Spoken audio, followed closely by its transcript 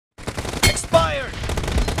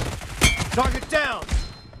Target down.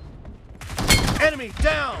 Enemy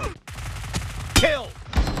down. Kill.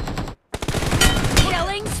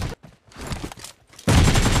 Killing.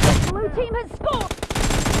 The blue team has scored.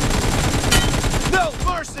 No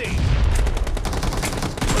mercy.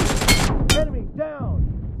 Enemy down.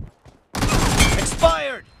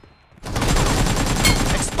 Expired.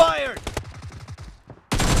 Expired.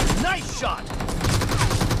 Nice shot.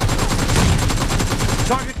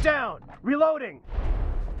 Target down. Reloading.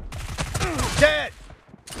 Dead.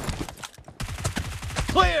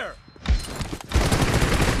 Clear.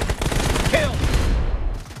 Kill.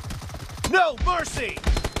 No mercy.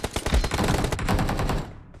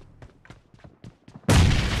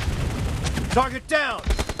 Target down.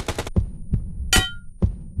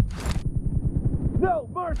 No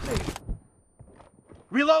mercy.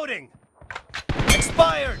 Reloading.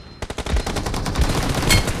 Expired.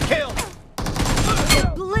 Kill.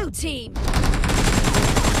 The blue team.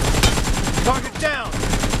 Target down.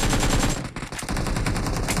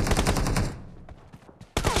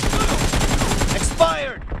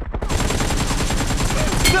 Expired.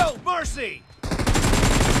 No mercy.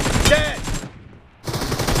 Dead.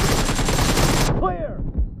 Clear.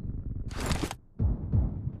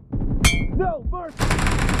 No mercy.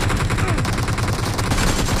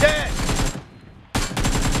 Dead.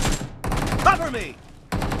 Cover me.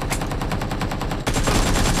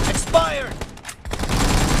 Expired.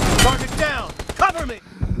 Target down. Cover me.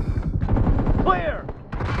 Clear.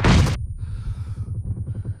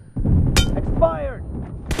 Expired.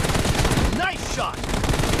 Nice shot.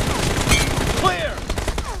 Clear.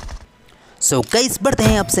 So guys बढ़ते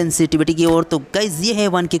हैं अब sensitivity की ओर। तो guys ये है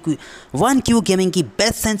one Q gaming की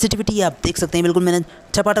best sensitivity. आप देख सकते हैं बिल्कुल मैंने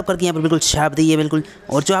टपाटप करके यहाँ पर बिल्कुल छाप दी है बिल्कुल।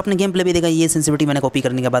 और जो आपने गेम प्ले भी देखा ये सेंसिटिविटी मैंने कॉपी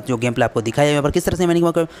करने के बाद जो गेम प्ले आपको दिखाया है यहाँ पर किस तरह से मैंने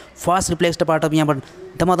वहाँ पर फास्ट रिफ्लेक्स टपाटप यहाँ पर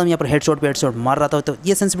धमाधम यहाँ पर हेडशॉट पे हेडशॉट मार रहा था। तो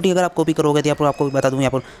ये सेंसिटिविटी अगर आप कॉपी करोगे तो यहाँ पर आपको बता दूँ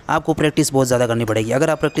यहाँ पर आपको प्रैक्टिस बहुत ज़्यादा करनी पड़ेगी। अगर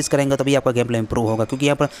आप प्रैक्टिस करेंगे तभी आपका गेम प्ले इंप्रूव होगा, क्योंकि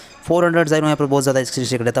यहाँ पर 400 ज़ाइरो यहाँ पर बहुत ज़्यादा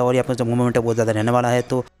स्क्रीन रहता है और यहाँ पर जो मूवमेंट है बहुत ज़्यादा रहने वाला है।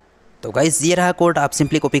 तो गाइस ये रहा कोड, आप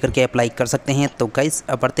सिंपली कॉपी करके अप्लाई कर सकते हैं। तो गाइस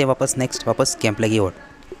अब बढ़ते हैं वापस गेम प्ले की ओर।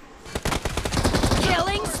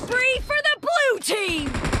 Killing spree for the blue team.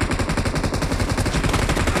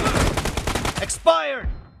 Expired.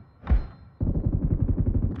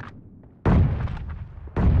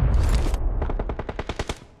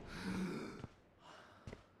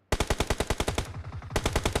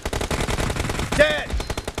 Dead.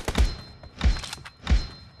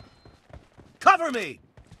 Cover me.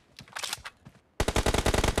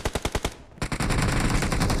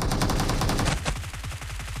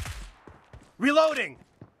 Reloading.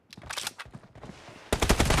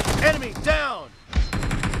 Enemy down.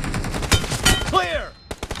 Clear.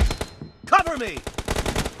 Cover me.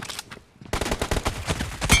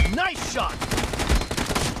 Nice shot.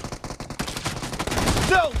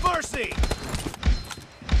 No mercy.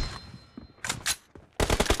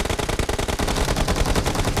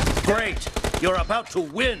 Great. You're about to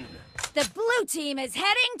win. The blue team is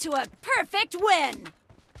heading to a perfect win.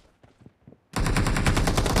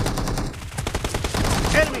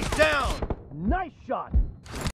 Enemy down. Nice shot.